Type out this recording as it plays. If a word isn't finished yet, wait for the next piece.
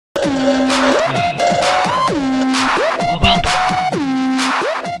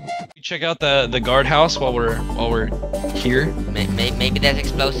Check out the guardhouse while we're here. Maybe there's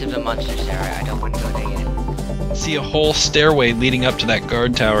explosives or monsters there. I don't want to go there yet. See a whole stairway leading up to that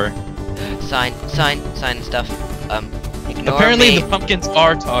guard tower. Sign and stuff. Ignore Apparently me. the pumpkins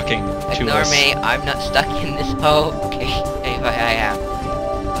are talking to us. Ignore me. I'm not stuck in this hole. Okay, I am.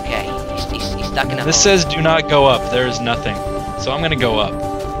 Okay, he's stuck in a hole. This says do not go up. There is nothing. So I'm gonna go up.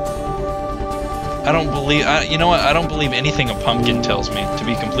 I don't believe. You know what? I don't believe anything a pumpkin tells me. To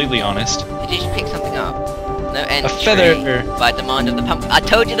be completely honest. Did you just pick something up? No entry. A feather. By demand of the pump. I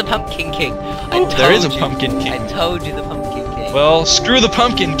told you the Pumpkin King. There is a Pumpkin King. I told you the Pumpkin King. Well, screw the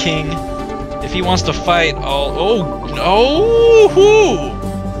Pumpkin King. If he wants to fight, I'll.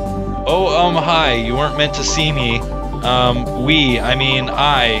 Hi. You weren't meant to see me. I mean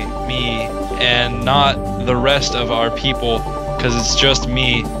me, and not the rest of our people, because it's just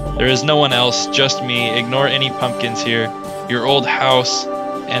me. There is no one else, just me. Ignore any pumpkins here. Your old house,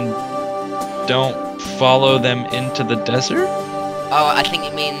 and don't follow them into the desert? Oh, I think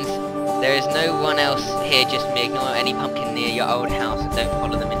it means there is no one else here, just me. Ignore any pumpkin near your old house and don't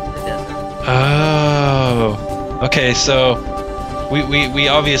follow them into the desert. Oh. Okay, so we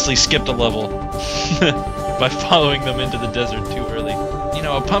obviously skipped a level by following them into the desert too early. You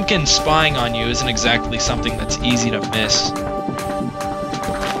know, a pumpkin spying on you isn't exactly something that's easy to miss.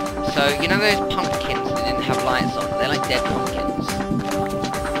 So, you know those pumpkins that didn't have lights on? They're like dead pumpkins.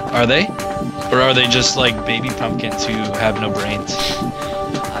 Are they? Or are they just like baby pumpkins who have no brains? I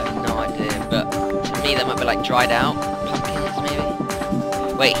have no idea, but to me they might be like dried out pumpkins, maybe?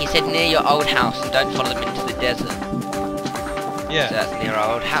 Wait, he said near your old house and don't follow them into the desert. Yeah. So that's near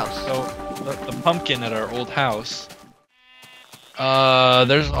our old house. So, the pumpkin at our old house.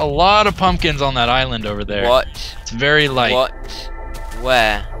 There's a lot of pumpkins on that island over there. What? It's very light. What?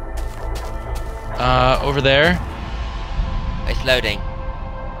 Where? Over there. It's loading.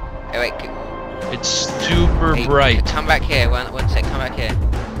 Oh wait, It's super bright. come back here, one sec, come back here.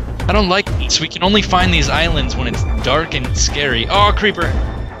 I don't like these. We can only find these islands when it's dark and scary. Oh, creeper!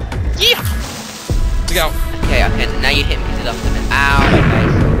 Yeah! Look out. Okay, now you hit me because it off the bit. Ow, my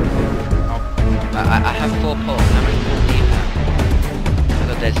face. I have 4 poles. How many poles do you have? Oh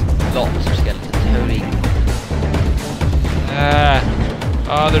god, there's lots of skeletons. Holy.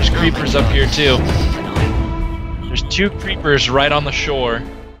 Oh, there's creepers up here too. This is annoying. There's 2 creepers right on the shore.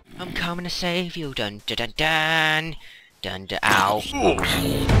 I'm coming to save you. Dun dun dun dun. Dun dun. Ow.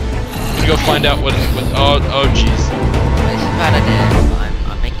 You go find out what. Oh, jeez. This is a bad idea.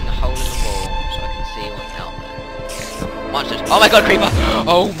 I'm making a hole in the wall so I can see what's out there. Monsters. Oh my god, creeper!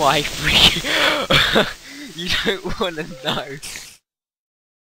 Oh my freak. You don't want to know.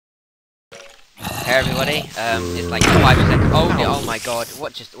 Hey everybody, it's like 5 seconds. Oh my god,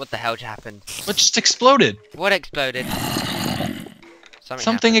 what the hell just happened? What just exploded? What exploded?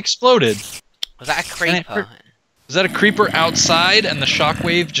 Something exploded. Was that a creeper? Was that a creeper outside and the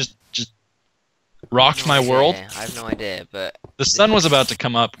shockwave just rocked my world? I have no idea, but... The sun was about to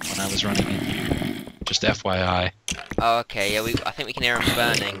come up when I was running in here. Just FYI. Oh, okay, yeah, I think we can hear them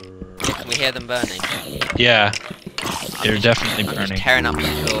burning. Yeah, can we hear them burning? Yeah. They're definitely I'm burning. just tearing up the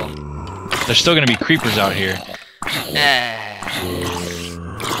floor. There's still gonna be creepers out here.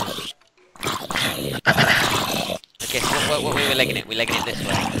 Okay, so what we were legging it? We're legging it this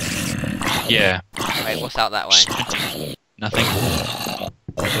way. Yeah. Wait, what's out that way? Nothing.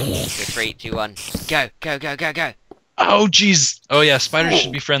 3, 2, 1. Go, go, go, go, go. Oh, jeez. Oh, yeah, spiders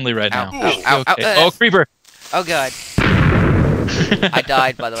should be friendly right now. Ow, Okay. Oh, creeper. Oh, God. I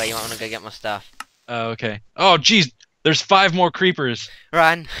died, by the way. You might want to go get my stuff. Oh, okay. Oh, jeez. There's 5 more creepers.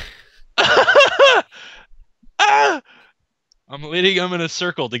 Run. Ah! I'm leading them in a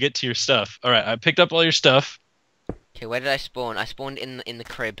circle to get to your stuff. Alright, I picked up all your stuff. Okay, where did I spawn? I spawned in the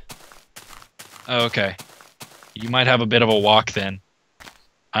crib. Oh, okay. You might have a bit of a walk then.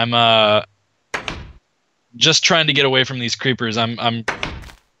 I'm just trying to get away from these creepers. I'm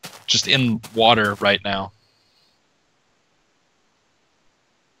just in water right now.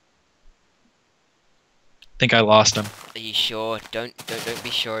 I think I lost him. Are you sure? Don't be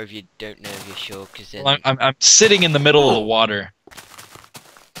sure if you don't know if you're sure, because then... Well, I'm sitting in the middle of the water.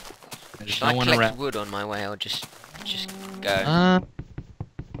 There's If no I one collect around. wood on my way, I'll just go.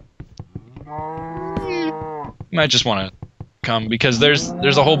 You might just want to come because there's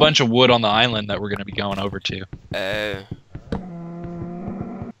a whole bunch of wood on the island that we're going to be going over to.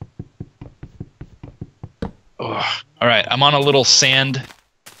 Oh. All right, I'm on a little sand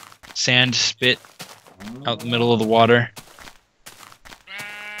spit out in the middle of the water.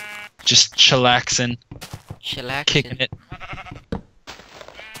 Just chillaxing. Chillaxing. Kicking it.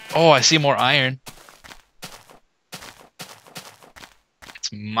 Oh, I see more iron.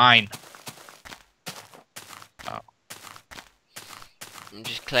 It's mine. Oh. I'm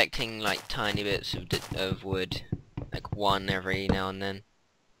just collecting like tiny bits of wood, like one every now and then.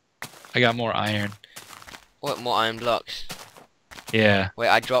 I got more iron. What, more iron blocks? Yeah. Wait,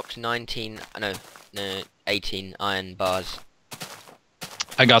 I dropped 19, no, 18 iron bars.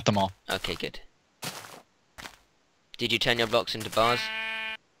 I got them all. Okay, good. Did you turn your blocks into bars?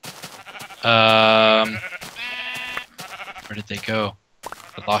 Where did they go?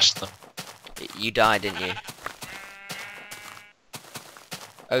 I lost them. You died, didn't you?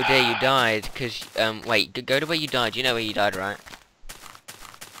 Oh dear, you died, cause, wait, go to where you died. You know where you died, right?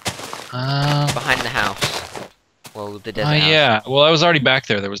 Behind the house. Well, the desert house. Yeah. Well, I was already back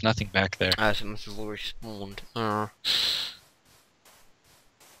there. There was nothing back there. Oh, so it must have already spawned.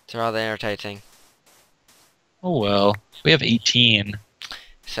 It's rather irritating. Oh well. We have 18.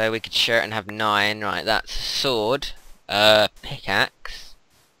 So we could share it and have 9. Right, that's a sword. Pickaxe.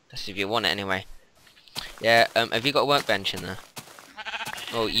 That's if you want it anyway. Yeah, have you got a workbench in there?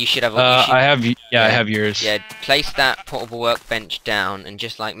 Well, you should have. I have. Yeah, I have yours. Yeah, place that portable workbench down and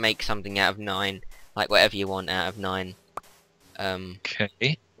just like make something out of 9, like whatever you want out of 9. Okay.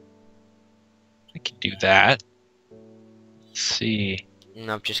 I can do that. Let's see.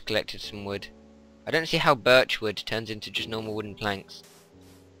 And I've just collected some wood. I don't see how birch wood turns into just normal wooden planks.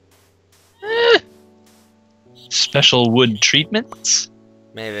 Special wood treatments?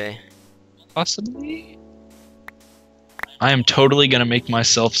 Maybe. Possibly. I am totally gonna make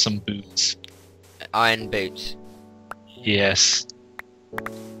myself some boots. Iron boots. Yes.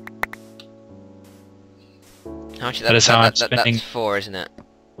 How much That is how I'm spending. That's 4, isn't it?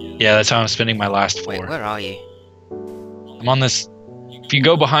 Yeah, that's how I'm spending my last 4. Wait, where are you? I'm on this. If you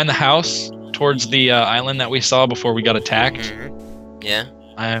go behind the house towards the island that we saw before we got attacked, Mm-hmm. Yeah.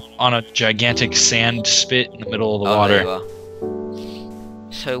 I'm on a gigantic sand spit in the middle of the There water. you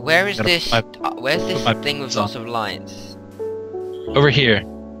are. So where is this? Where's this thing with lots of lights? Over here,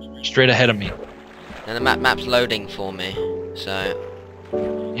 straight ahead of me. And the map's loading for me.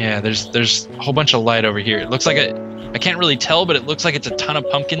 So. Yeah, there's a whole bunch of light over here. It looks like I can't really tell, but it looks like it's a ton of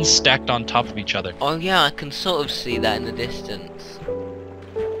pumpkins stacked on top of each other. Oh yeah, I can sort of see that in the distance.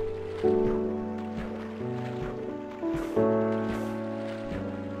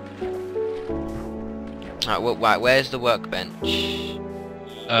 Alright, where's the workbench?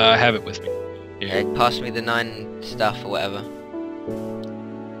 I have it with me. Here. Pass me the 9 stuff or whatever.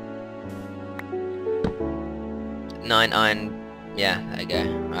 9 iron. Yeah, there you go.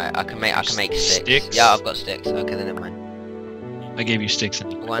 Right, I can make sticks. Sticks? Yeah, I've got sticks. Okay, then never mind. I gave you sticks.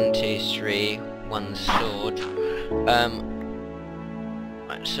 1, 2, 3, 1 sword.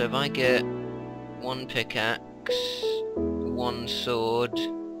 Right, so if I get 1 pickaxe, 1 sword.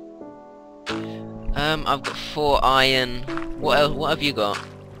 I've got 4 iron. What else? What have you got?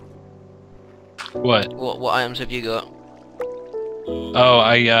 What? What items have you got? Oh,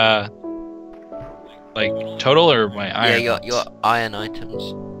 like total or my iron? Yeah, your iron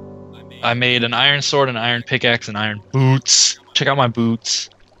items. I made an iron sword, an iron pickaxe, and iron boots. Check out my boots.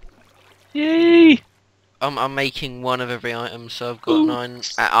 Yay! I'm making 1 of every item, so I've got 9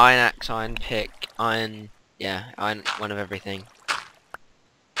 iron axe, iron pick, iron. Yeah, iron 1 of everything.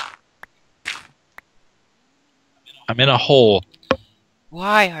 I'm in a hole.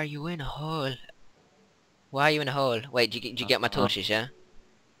 Why are you in a hole? Why are you in a hole? Wait, did you get my torches? Yeah.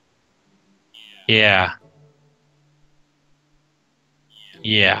 Yeah.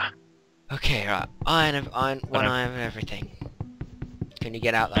 Yeah. Okay, right. One iron of everything. Can you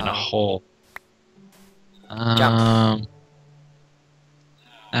get out the In a hole? hole. Jump.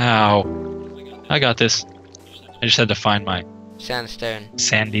 Ow. I got this. I just had to find my Sandstone.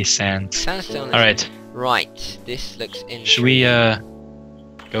 sandy sands. Sandstone. Is Alright. Right. This looks interesting. Should we,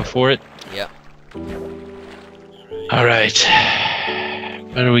 go for it? Yep. Alright.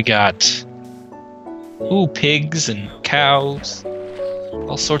 What do we got? Ooh, pigs and cows.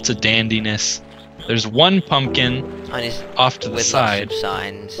 All sorts of dandiness. There's 1 pumpkin Mine is off to the with side. lots of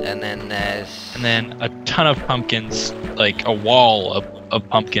signs, and then there's. And then a ton of pumpkins, like a wall of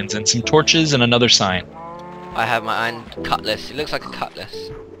pumpkins, and some torches and another sign. I have my iron cutlass. It looks like a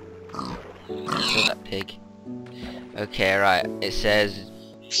cutlass. Kill that pig. Okay, right. It says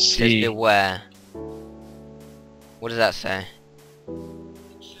See, beware. What does that say?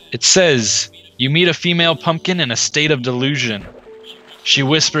 it says, you meet a female pumpkin in a state of delusion. She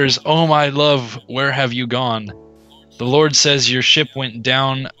whispers, "Oh my love, where have you gone? The Lord says your ship went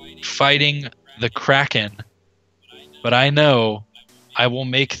down fighting the Kraken. But I know I will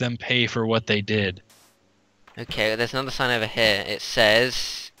make them pay for what they did." Okay, there's another sign over here. It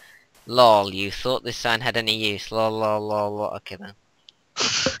says, Lol, you thought this sign had any use. Lol, lol, lol, lol. Okay then.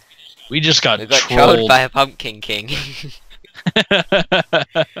 We just got We got trolled trolled. by a pumpkin king.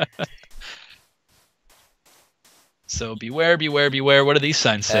 So beware, beware, beware. What do these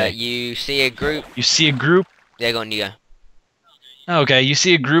signs say? You see a group. You see a group. Yeah, go on, you go. Okay, you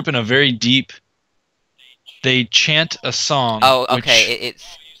see a group in a very deep. They chant a song. Oh, okay.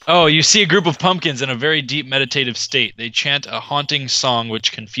 It's. Oh, you see a group of pumpkins in a very deep meditative state. They chant a haunting song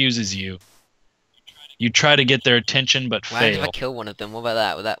which confuses you. You try to get their attention, but Why fail. if I kill one of them? What about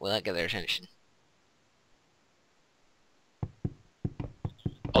that? Will that get their attention?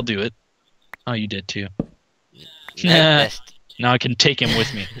 I'll do it. Oh, you did too. No, Now I can take him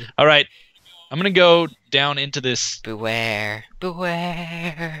with me. All right, I'm gonna go down into this. beware,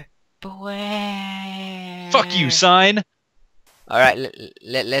 beware, beware. Fuck you, sign. Alright,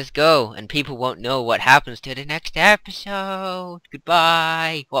 let's go, and people won't know what happens to the next episode.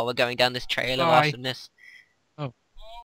 Goodbye. What, we're going down this trail of Bye. awesomeness?